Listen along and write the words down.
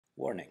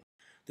Warning: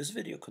 this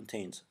video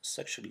contains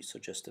sexually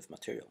suggestive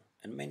material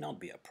and may not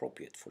be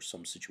appropriate for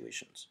some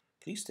situations.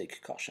 Please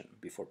take caution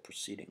before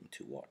proceeding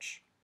to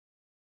watch.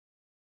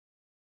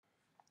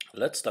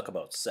 Let's talk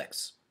about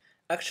sex.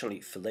 Actually,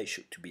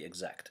 fellatio to be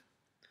exact.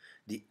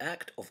 The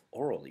act of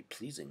orally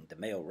pleasing the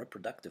male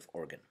reproductive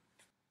organ.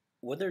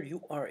 Whether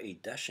you are a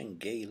dashing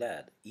gay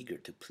lad eager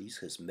to please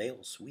his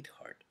male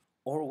sweetheart,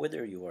 or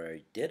whether you are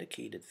a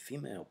dedicated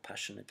female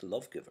passionate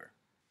love giver,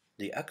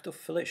 the act of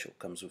fellatio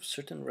comes with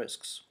certain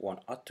risks one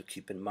ought to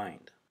keep in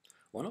mind.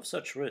 One of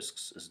such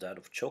risks is that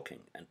of choking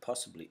and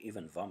possibly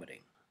even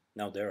vomiting.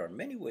 Now, there are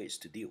many ways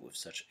to deal with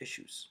such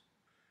issues.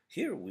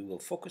 Here we will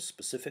focus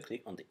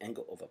specifically on the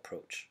angle of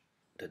approach.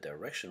 The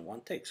direction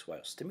one takes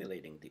while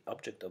stimulating the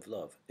object of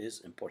love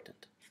is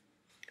important.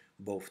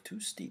 Both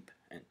too steep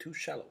and too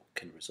shallow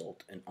can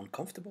result in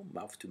uncomfortable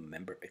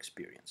mouth-to-member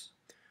experience.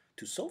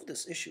 To solve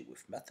this issue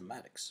with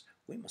mathematics,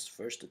 we must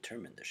first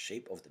determine the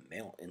shape of the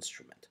male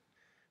instrument.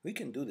 We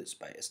can do this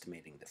by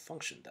estimating the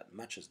function that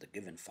matches the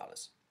given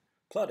phallus,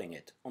 plotting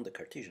it on the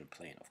Cartesian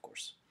plane, of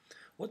course.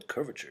 What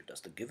curvature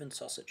does the given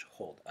sausage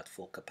hold at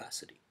full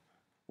capacity?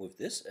 With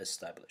this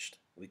established,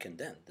 we can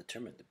then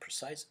determine the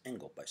precise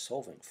angle by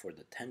solving for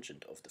the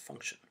tangent of the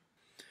function,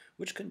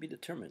 which can be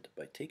determined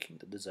by taking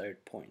the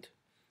desired point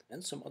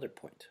and some other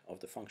point of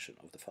the function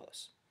of the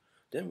phallus.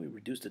 Then we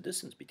reduce the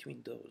distance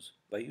between those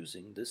by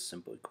using this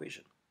simple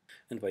equation.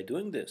 And by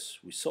doing this,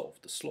 we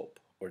solve the slope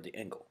or the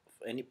angle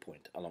of any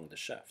point along the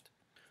shaft.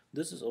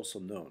 This is also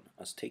known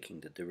as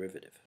taking the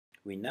derivative.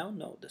 We now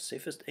know the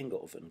safest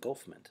angle of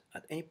engulfment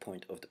at any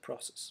point of the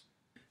process.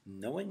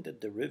 Knowing the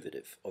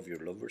derivative of your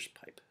lover's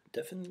pipe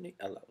definitely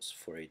allows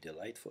for a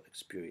delightful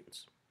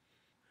experience.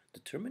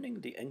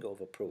 Determining the angle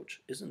of approach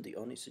isn't the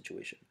only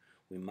situation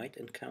we might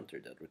encounter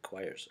that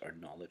requires our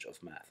knowledge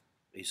of math.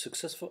 A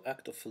successful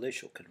act of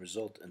fellatio can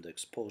result in the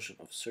expulsion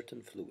of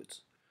certain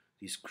fluids.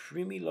 These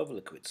creamy love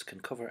liquids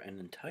can cover an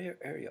entire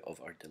area of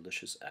our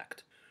delicious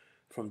act.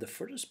 From the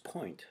furthest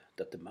point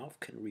that the mouth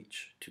can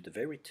reach to the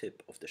very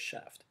tip of the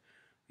shaft,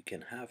 we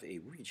can have a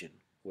region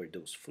where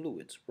those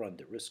fluids run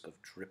the risk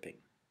of dripping.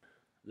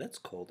 Let's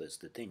call this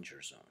the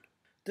danger zone.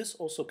 This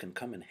also can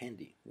come in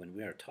handy when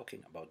we are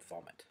talking about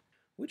vomit,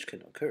 which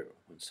can occur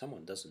when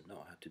someone doesn't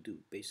know how to do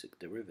basic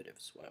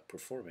derivatives while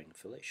performing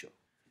fellatio.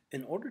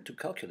 In order to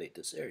calculate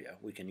this area,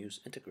 we can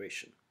use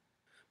integration.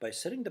 By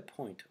setting the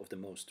point of the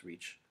most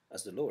reach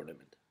as the lower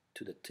limit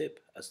to the tip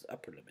as the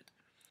upper limit,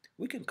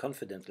 we can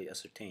confidently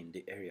ascertain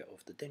the area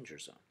of the danger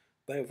zone.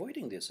 By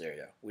avoiding this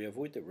area, we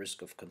avoid the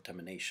risk of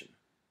contamination,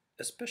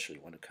 especially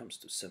when it comes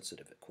to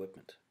sensitive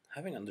equipment.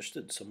 Having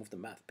understood some of the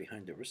math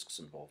behind the risks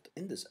involved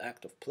in this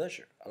act of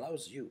pleasure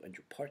allows you and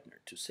your partner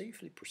to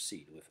safely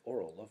proceed with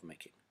oral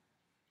lovemaking.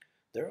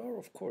 There are,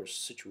 of course,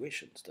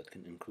 situations that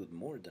can include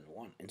more than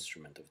one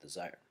instrument of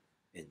desire.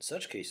 In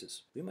such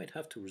cases, we might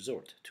have to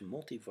resort to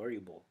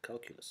multivariable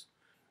calculus.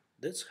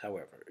 This,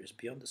 however, is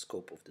beyond the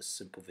scope of this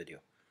simple video.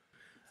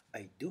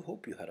 I do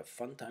hope you had a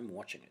fun time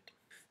watching it,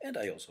 and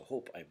I also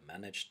hope I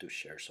managed to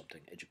share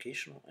something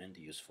educational and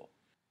useful.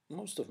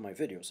 Most of my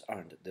videos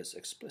aren't this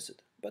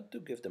explicit, but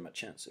do give them a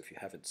chance if you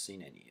haven't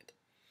seen any yet.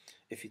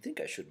 If you think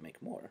I should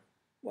make more,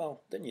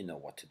 well, then you know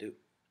what to do.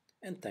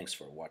 And thanks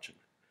for watching.